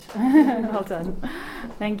Well done.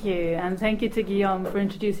 Thank you. And thank you to Guillaume for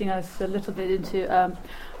introducing us a little bit into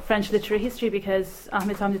French literary history, because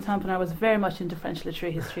Ahmed Hamdi Tanpınar was very much into French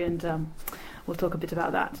literary history, and we'll talk a bit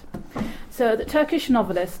about that. So the Turkish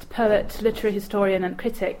novelist, poet, literary historian and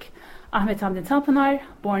critic Ahmet Hamdi Tanpınar,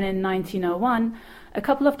 born in 1901, a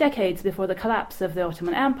couple of decades before the collapse of the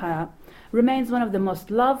Ottoman Empire, remains one of the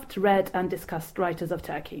most loved, read and discussed writers of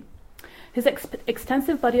Turkey. His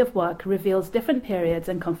extensive body of work reveals different periods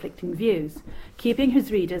and conflicting views, keeping his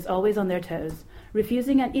readers always on their toes,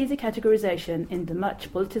 refusing an easy categorization in the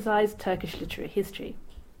much politicized Turkish literary history.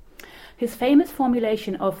 His famous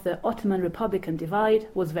formulation of the Ottoman-Republican divide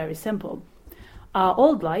was very simple. Our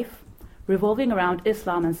old life, revolving around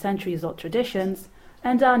Islam and centuries-old traditions,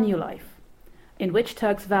 and our new life, in which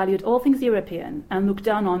Turks valued all things European and looked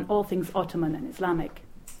down on all things Ottoman and Islamic.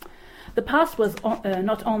 The past was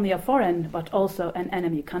not only a foreign, but also an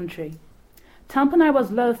enemy country. Tanpınar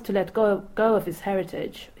was loath to let go of his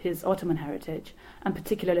heritage, his Ottoman heritage, and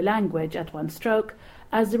particularly language, at one stroke,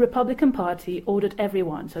 as the Republican Party ordered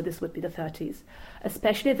everyone, so this would be the 30s,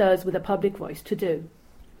 especially those with a public voice, to do.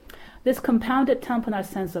 This compounded Tanpınar's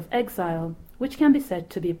sense of exile, which can be said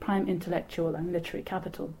to be prime intellectual and literary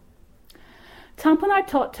capital. Tanpınar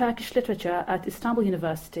taught Turkish literature at Istanbul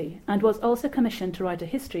University and was also commissioned to write a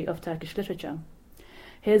history of Turkish literature.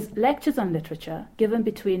 His Lectures on Literature, given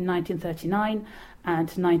between 1939 and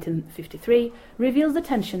 1953, reveals the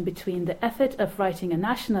tension between the effort of writing a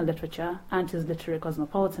national literature and his literary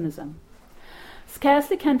cosmopolitanism.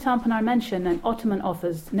 Scarcely can Tanpınar mention an Ottoman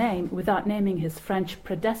author's name without naming his French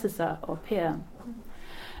predecessor or peer.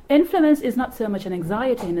 Influence is not so much an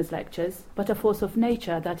anxiety in his lectures, but a force of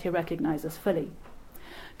nature that he recognizes fully.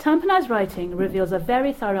 Tanpınar's writing reveals a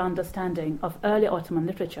very thorough understanding of early Ottoman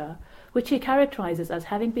literature, which he characterizes as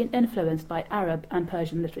having been influenced by Arab and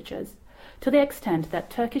Persian literatures, to the extent that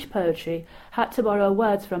Turkish poetry had to borrow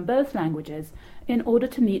words from both languages in order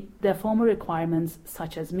to meet their formal requirements,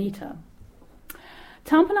 such as meter.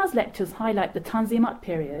 Tanpınar's lectures highlight the Tanzimat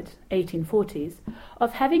period, 1840s,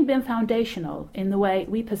 of having been foundational in the way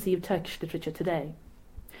we perceive Turkish literature today.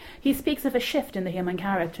 He speaks of a shift in the human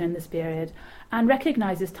character in this period and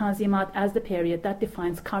recognizes Tanzimat as the period that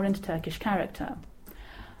defines current Turkish character,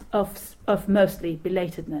 of mostly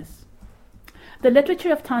belatedness. The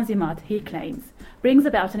literature of Tanzimat, he claims, brings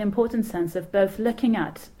about an important sense of both looking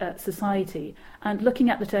at society and looking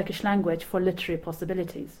at the Turkish language for literary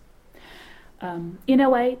possibilities. In a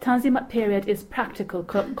way, Tanzimat period is practical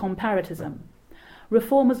comparatism.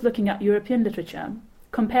 Reformers looking at European literature,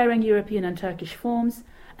 comparing European and Turkish forms,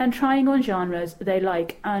 and trying on genres they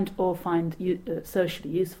like and or find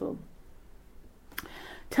socially useful.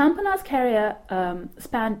 Tanpınar's career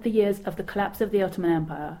spanned the years of the collapse of the Ottoman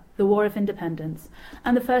Empire, the War of Independence,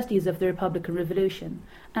 and the first years of the Republican Revolution,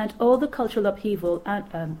 and all the cultural upheaval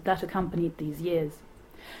that accompanied these years.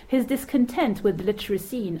 His discontent with the literary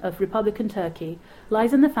scene of Republican Turkey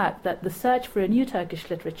lies in the fact that the search for a new Turkish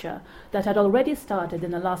literature that had already started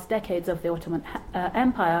in the last decades of the Ottoman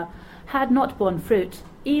Empire had not borne fruit,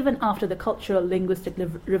 even after the cultural linguistic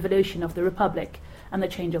revolution of the Republic and the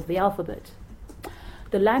change of the alphabet.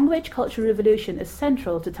 The language-culture revolution is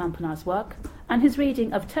central to Tanpınar's work, and his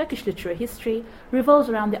reading of Turkish literary history revolves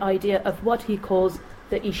around the idea of what he calls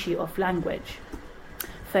the issue of language.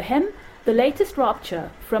 For him, the latest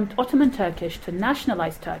rupture from Ottoman Turkish to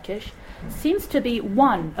nationalized Turkish seems to be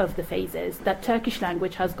one of the phases that Turkish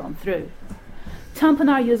language has gone through.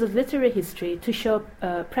 Tanpınar uses literary history to show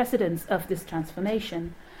precedents of this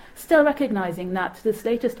transformation, still recognizing that this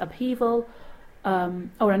latest upheaval,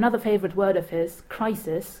 or another favorite word of his,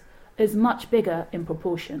 crisis, is much bigger in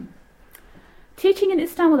proportion. Teaching in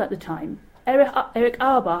Istanbul at the time, Erik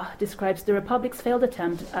Auerbach describes the Republic's failed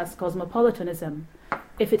attempt as cosmopolitanism,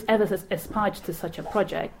 if it ever aspired to such a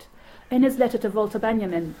project, in his letter to Walter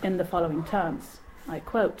Benjamin in the following terms. I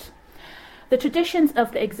quote, "The traditions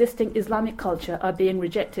of the existing Islamic culture are being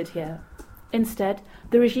rejected here. Instead,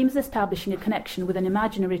 the regime is establishing a connection with an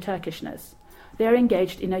imaginary Turkishness. They are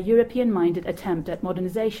engaged in a European-minded attempt at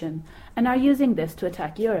modernization and are using this to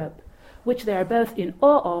attack Europe, which they are both in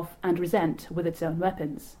awe of and resent with its own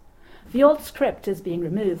weapons. The old script is being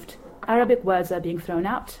removed. Arabic words are being thrown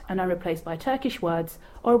out and are replaced by Turkish words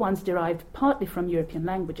or ones derived partly from European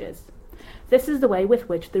languages. This is the way with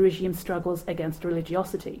which the regime struggles against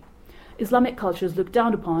religiosity. Islamic culture is looked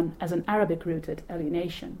down upon as an Arabic-rooted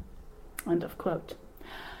alienation." End of quote.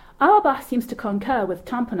 Auerbach seems to concur with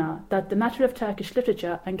Tanpınar that the matter of Turkish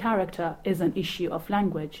literature and character is an issue of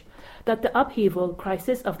language, that the upheaval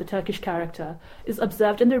crisis of the Turkish character is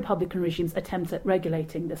observed in the Republican regime's attempts at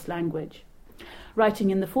regulating this language. Writing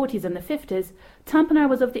in the 40s and the 50s, Tanpınar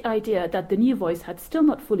was of the idea that the new voice had still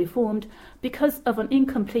not fully formed because of an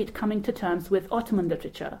incomplete coming to terms with Ottoman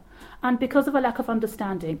literature, and because of a lack of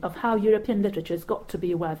understanding of how European literatures got to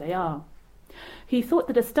be where they are. He thought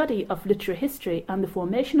that a study of literary history and the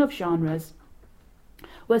formation of genres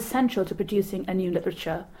was central to producing a new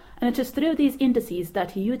literature, and it is through these indices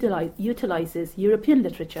that he utilizes European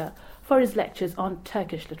literature for his lectures on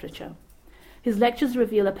Turkish literature. His lectures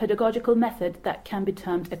reveal a pedagogical method that can be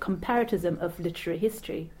termed a comparatism of literary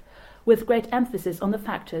history, with great emphasis on the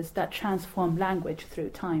factors that transform language through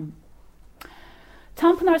time.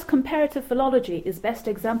 Tanpınar's comparative philology is best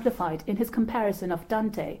exemplified in his comparison of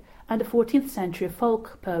Dante and the 14th century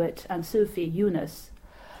folk poet and Sufi Yunus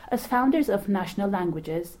as founders of national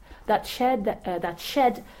languages that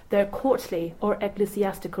shed their courtly or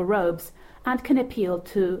ecclesiastical robes and can appeal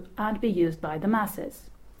to and be used by the masses.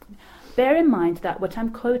 Bear in mind that what I'm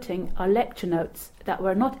quoting are lecture notes that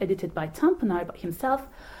were not edited by Tanpınar himself,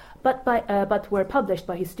 but were published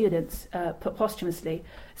by his students posthumously,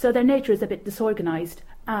 so their nature is a bit disorganized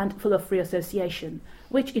and full of free association,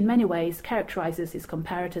 which in many ways characterizes his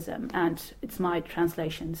comparatism, and it's my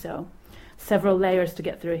translation, so several layers to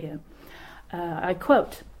get through here. I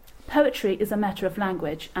quote, "Poetry is a matter of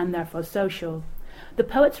language and therefore social. The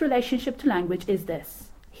poet's relationship to language is this: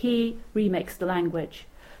 he remakes the language.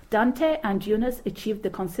 Dante and Yunus achieved the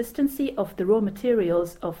consistency of the raw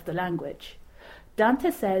materials of the language.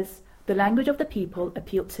 Dante says, 'The language of the people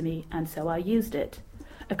appealed to me, and so I used it.'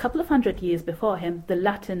 A couple of hundred years before him, the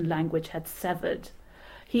Latin language had severed.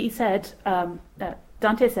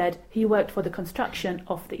 Dante said he worked for the construction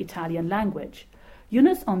of the Italian language.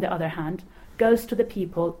 Yunus, on the other hand, goes to the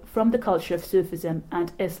people from the culture of Sufism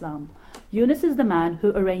and Islam. Yunus is the man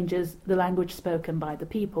who arranges the language spoken by the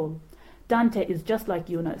people. Dante is just like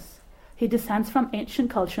Yunus. He descends from ancient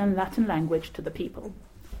culture and Latin language to the people."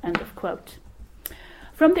 End of quote.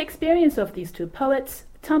 From the experience of these two poets,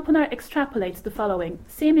 Tanpınar extrapolates the following,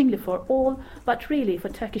 seemingly for all, but really for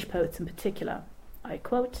Turkish poets in particular. I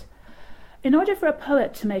quote, "In order for a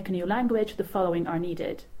poet to make a new language, the following are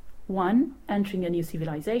needed. 1. Entering a new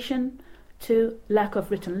civilization. 2. Lack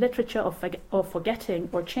of written literature or forgetting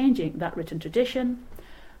or changing that written tradition.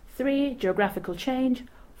 3. Geographical change.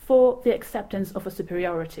 4. The acceptance of a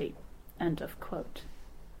superiority." End of quote.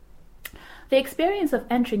 The experience of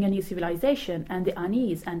entering a new civilization and the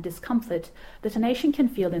unease and discomfort that a nation can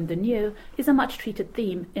feel in the new is a much-treated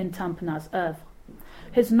theme in Tanpınar's oeuvre.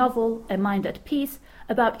 His novel, A Mind at Peace,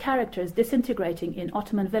 about characters disintegrating in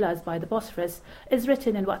Ottoman villas by the Bosphorus, is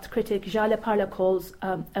written in what critic Jale Parla calls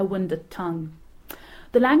a wounded tongue.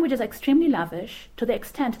 The language is extremely lavish, to the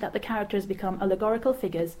extent that the characters become allegorical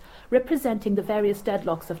figures representing the various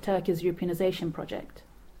deadlocks of Turkey's Europeanization project.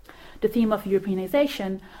 The theme of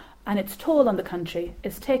Europeanization and its toll on the country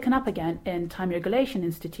is taken up again in Time Regulation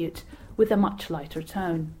Institute with a much lighter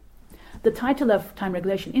tone. The title of Time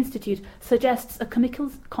Regulation Institute suggests a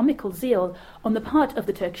comical zeal on the part of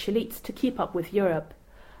the Turkish elites to keep up with Europe.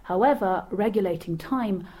 However, regulating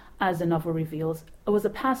time, as the novel reveals, was a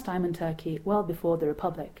pastime in Turkey well before the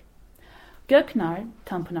Republic. Göknar,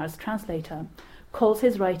 Tanpınar's translator, calls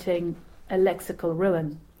his writing a lexical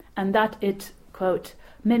ruin, and that it, quote,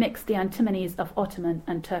 "mimics the antimonies of Ottoman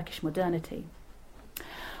and Turkish modernity."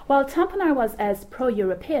 While Tanpınar was as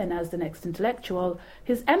pro-European as the next intellectual,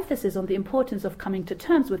 his emphasis on the importance of coming to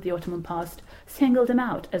terms with the Ottoman past singled him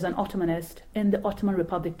out as an Ottomanist in the Ottoman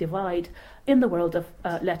Republic divide in the world of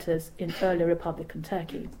letters in early Republican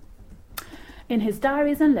Turkey. In his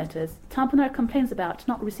diaries and letters, Tanpınar complains about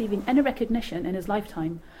not receiving any recognition in his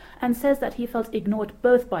lifetime and says that he felt ignored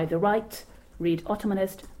both by the right, read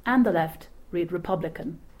Ottomanist, and the left, read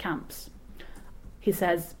Republican, camps. He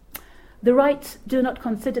says, "The right do not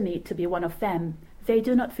consider me to be one of them. They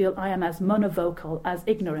do not feel I am as monovocal, as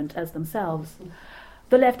ignorant as themselves.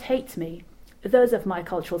 The left hates me. Those of my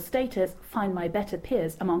cultural status find my better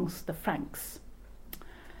peers amongst the Franks."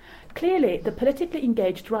 Clearly, the politically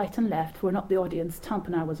engaged right and left were not the audience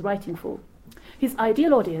Tanpınar was writing for. His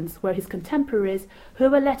ideal audience were his contemporaries who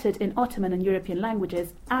were lettered in Ottoman and European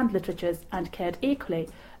languages and literatures and cared equally,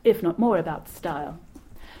 if not more, about style.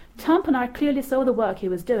 Tanpınar clearly saw the work he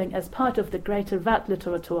was doing as part of the greater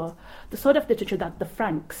Weltliteratur, the sort of literature that the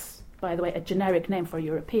Franks, by the way, a generic name for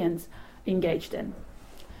Europeans, engaged in.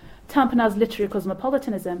 Tanpınar's literary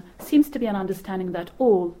cosmopolitanism seems to be an understanding that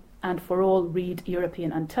all, and for all read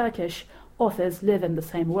European and Turkish, authors live in the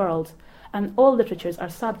same world, and all literatures are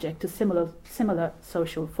subject to similar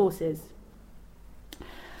social forces.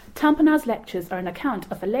 Tanpanar's lectures are an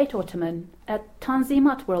account of a late Ottoman, a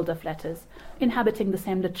Tanzimat world of letters, inhabiting the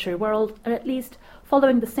same literary world, or at least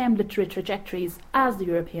following the same literary trajectories as the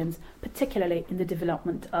Europeans, particularly in the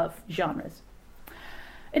development of genres.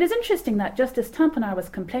 It is interesting that just as Tanpanar was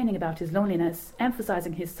complaining about his loneliness,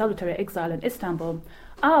 emphasizing his solitary exile in Istanbul,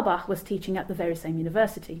 Auerbach was teaching at the very same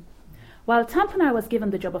university. While Tanpanar was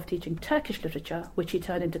given the job of teaching Turkish literature, which he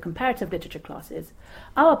turned into comparative literature classes,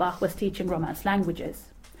 Auerbach was teaching Romance languages.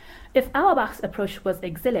 If Auerbach's approach was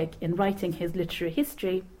exilic in writing his literary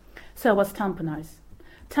history, so was Tanpanar's.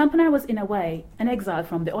 Tanpanar was in a way an exile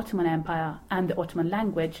from the Ottoman Empire and the Ottoman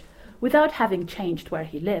language without having changed where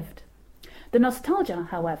he lived. The nostalgia,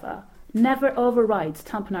 however, never overrides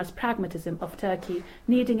Tanpanar's pragmatism of Turkey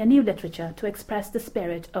needing a new literature to express the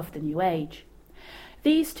spirit of the new age.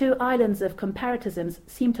 These two islands of comparatisms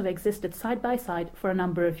seem to have existed side by side for a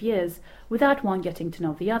number of years without one getting to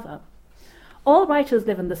know the other. All writers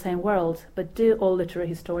live in the same world, but do all literary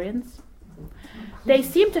historians? They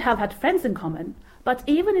seem to have had friends in common, but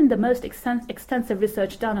even in the most extensive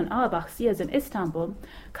research done on Auerbach's years in Istanbul,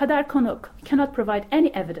 Kader Konuk cannot provide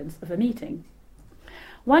any evidence of a meeting.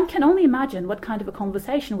 One can only imagine what kind of a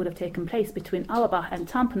conversation would have taken place between Auerbach and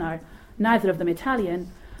Tanpanar, neither of them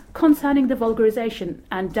Italian, concerning the vulgarization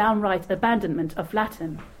and downright abandonment of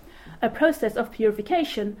Latin, a process of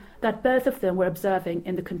purification that both of them were observing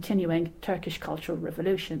in the continuing Turkish cultural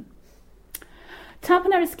revolution.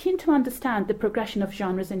 Tanpanar is keen to understand the progression of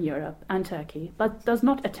genres in Europe and Turkey, but does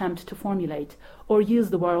not attempt to formulate or use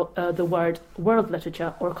the word world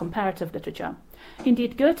literature or comparative literature.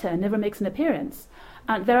 Indeed, Goethe never makes an appearance,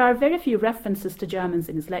 and there are very few references to Germans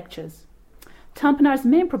in his lectures. Tanpanar's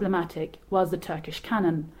main problematic was the Turkish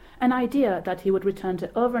canon, an idea that he would return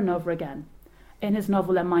to over and over again. In his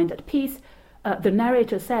novel A Mind at Peace, the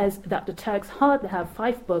narrator says that the Turks hardly have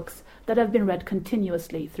 5 books that have been read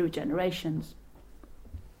continuously through generations.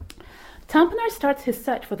 Tanpanar starts his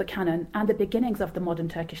search for the canon and the beginnings of the modern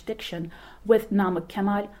Turkish diction with Namık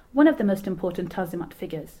Kemal, one of the most important Tanzimat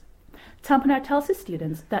figures. Tanpanar tells his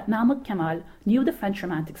students that Namık Kemal knew the French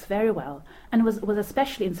Romantics very well and was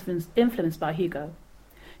especially influenced by Hugo.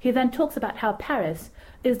 He then talks about how Paris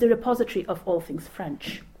is the repository of all things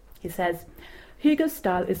French. He says, Hugo's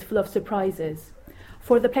style is full of surprises,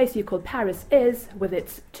 for the place you call Paris is, with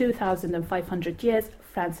its 2,500 years,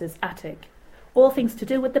 France's attic. All things to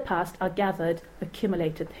do with the past are gathered,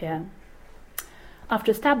 accumulated here.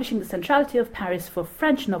 After establishing the centrality of Paris for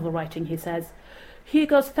French novel writing, he says,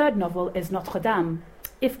 Hugo's third novel is Notre Dame.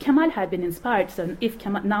 If Kemal had been inspired, so if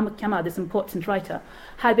Namık Kemal, this important writer,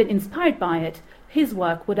 had been inspired by it, his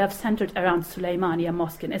work would have centered around Süleymaniye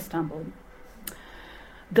Mosque in Istanbul.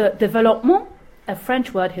 The développement, a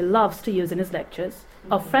French word he loves to use in his lectures,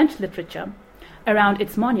 of French literature around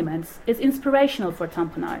its monuments is inspirational for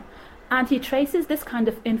Tanpanar, and he traces this kind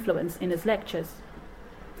of influence in his lectures.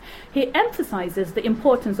 He emphasizes the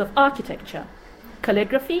importance of architecture,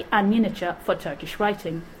 calligraphy and miniature for Turkish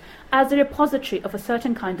writing, as a repository of a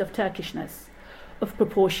certain kind of Turkishness, of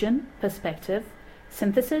proportion, perspective,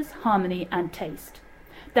 synthesis, harmony and taste,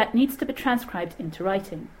 that needs to be transcribed into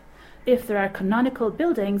writing. If there are canonical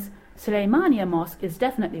buildings, Süleymaniye Mosque is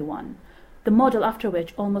definitely one, the model after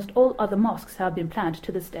which almost all other mosques have been planned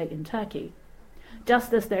to this day in Turkey.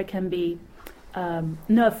 Just as there can be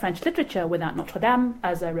no French literature without Notre Dame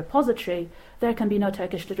as a repository, there can be no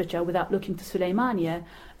Turkish literature without looking to Süleymaniye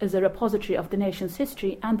as a repository of the nation's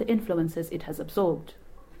history and the influences it has absorbed.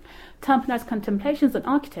 Tanpanar's contemplations on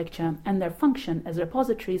architecture and their function as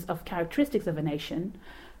repositories of characteristics of a nation,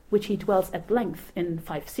 which he dwells at length in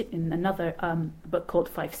another book called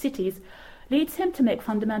 5 Cities, leads him to make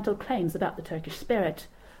fundamental claims about the Turkish spirit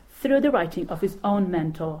through the writing of his own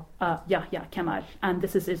mentor, Yahya Kemal. And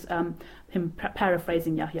this is him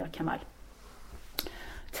paraphrasing Yahya Kemal.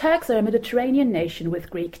 Turks are a Mediterranean nation with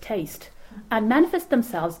Greek taste and manifest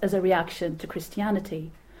themselves as a reaction to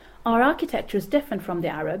Christianity. Our architecture is different from the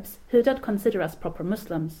Arabs, who don't consider us proper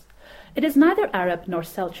Muslims. It is neither Arab nor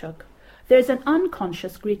Seljuk. There is an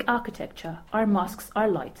unconscious Greek architecture. Our mosques are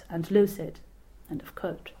light and lucid. End of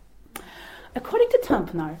quote. According to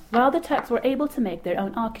Tanpanar, while the Turks were able to make their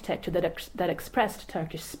own architecture that expressed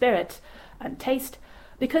Turkish spirit and taste,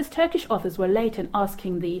 because Turkish authors were late in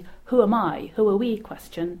asking the who am I, who are we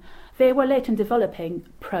question, they were late in developing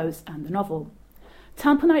prose and the novel.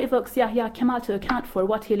 Tanpanar evokes Yahya Kemal to account for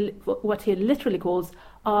what he literally calls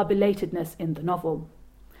our belatedness in the novel.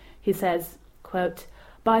 He says, quote,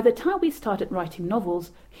 by the time we started writing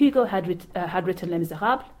novels, Hugo had written Les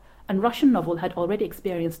Miserables, and Russian novel had already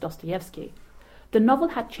experienced Dostoevsky. The novel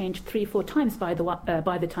had changed 3-4 times by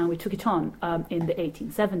the time we took it on in the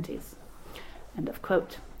 1870s. End of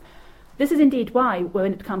quote. This is indeed why,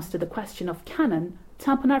 when it comes to the question of canon,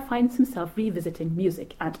 Tampenaar finds himself revisiting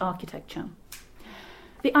music and architecture.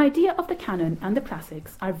 The idea of the canon and the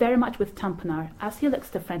classics are very much with Tampenaar as he looks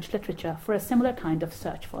to French literature for a similar kind of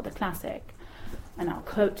search for the classic. And I'll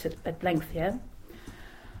quote it at length here.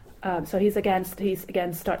 So he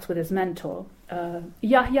again starts with his mentor.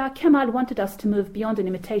 Yahya Kemal wanted us to move beyond an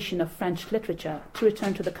imitation of French literature, to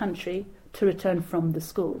return to the country, to return from the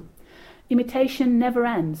school. Imitation never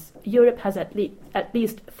ends. Europe has at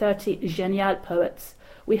least 30 genial poets.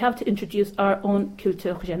 We have to introduce our own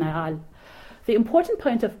culture générale. The important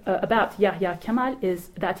point about Yahya Kemal is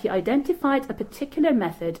that he identified a particular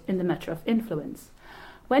method in the matter of influence.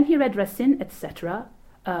 When he read Racine, etc.,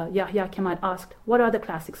 Yahya Kemal asked, "What are the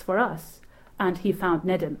classics for us?" And he found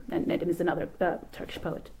Nedim, and Nedim is another Turkish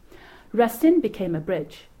poet. Racine became a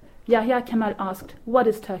bridge. Yahya Kemal asked, "What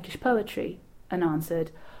is Turkish poetry?" and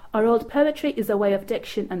answered, "Our old poetry is a way of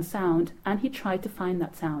diction and sound," and he tried to find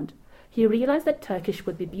that sound. He realized that Turkish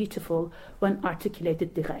would be beautiful when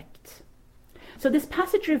articulated direct. So this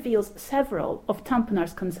passage reveals several of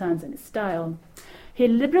Tampenaar's concerns in his style. He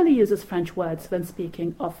liberally uses French words when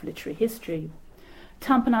speaking of literary history.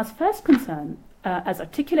 Tampenaar's first concern, as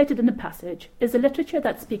articulated in the passage, is a literature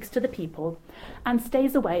that speaks to the people and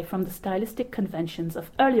stays away from the stylistic conventions of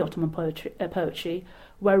early Ottoman poetry,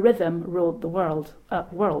 where rhythm ruled the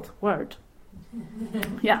word.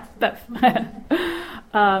 Yeah, both.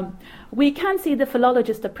 We can see the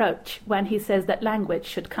philologist approach when he says that language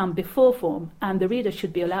should come before form and the reader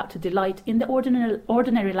should be allowed to delight in the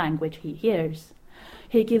ordinary language he hears.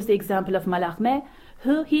 He gives the example of Mallarmé,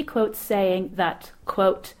 who he quotes saying that,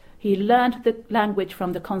 quote, he learned the language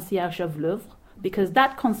from the concierge of Louvre because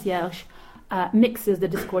that concierge mixes the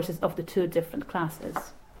discourses of the two different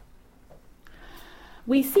classes.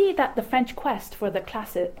 We see that the French quest for the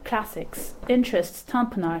classics interests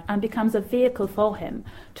Tampenaar and becomes a vehicle for him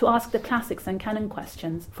to ask the classics and canon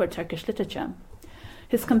questions for Turkish literature.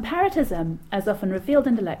 His comparatism, as often revealed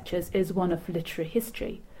in the lectures, is one of literary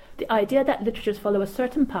history. The idea that literatures follow a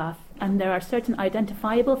certain path and there are certain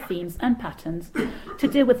identifiable themes and patterns to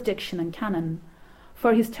do with diction and canon.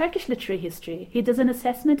 For his Turkish literary history, he does an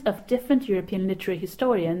assessment of different European literary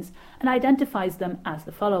historians and identifies them as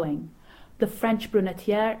the following. The French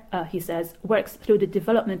Brunetière, he says, works through the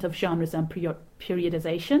development of genres and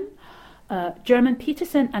periodization. German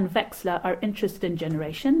Peterson and Wechsler are interested in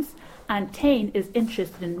generations, and Taine is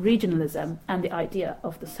interested in regionalism and the idea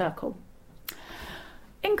of the circle.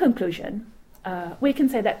 In conclusion, we can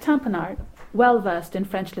say that Tampenaar, well versed in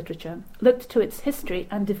French literature, looked to its history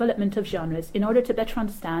and development of genres in order to better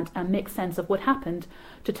understand and make sense of what happened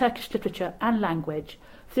to Turkish literature and language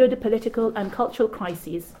through the political and cultural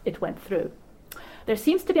crises it went through. There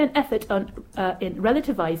seems to be an effort in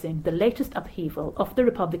relativizing the latest upheaval of the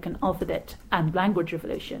Republican alphabet and language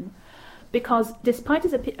revolution, because despite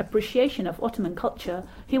his appreciation of Ottoman culture,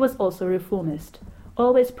 he was also a reformist,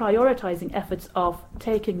 always prioritizing efforts of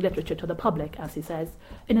taking literature to the public, as he says,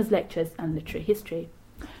 in his lectures and literary history.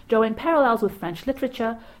 Drawing parallels with French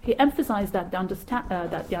literature, he emphasized that the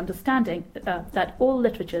understanding that all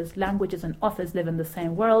literatures, languages, and authors live in the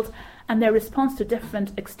same world, and their response to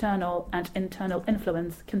different external and internal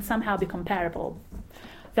influence can somehow be comparable.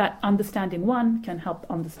 That understanding one can help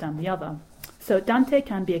understand the other. So Dante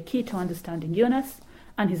can be a key to understanding Yunus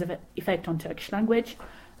and his effect on Turkish language,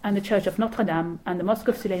 and the Church of Notre Dame and the Mosque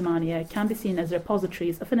of Süleymaniye can be seen as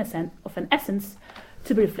repositories of an essence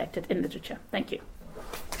to be reflected in literature. Thank you.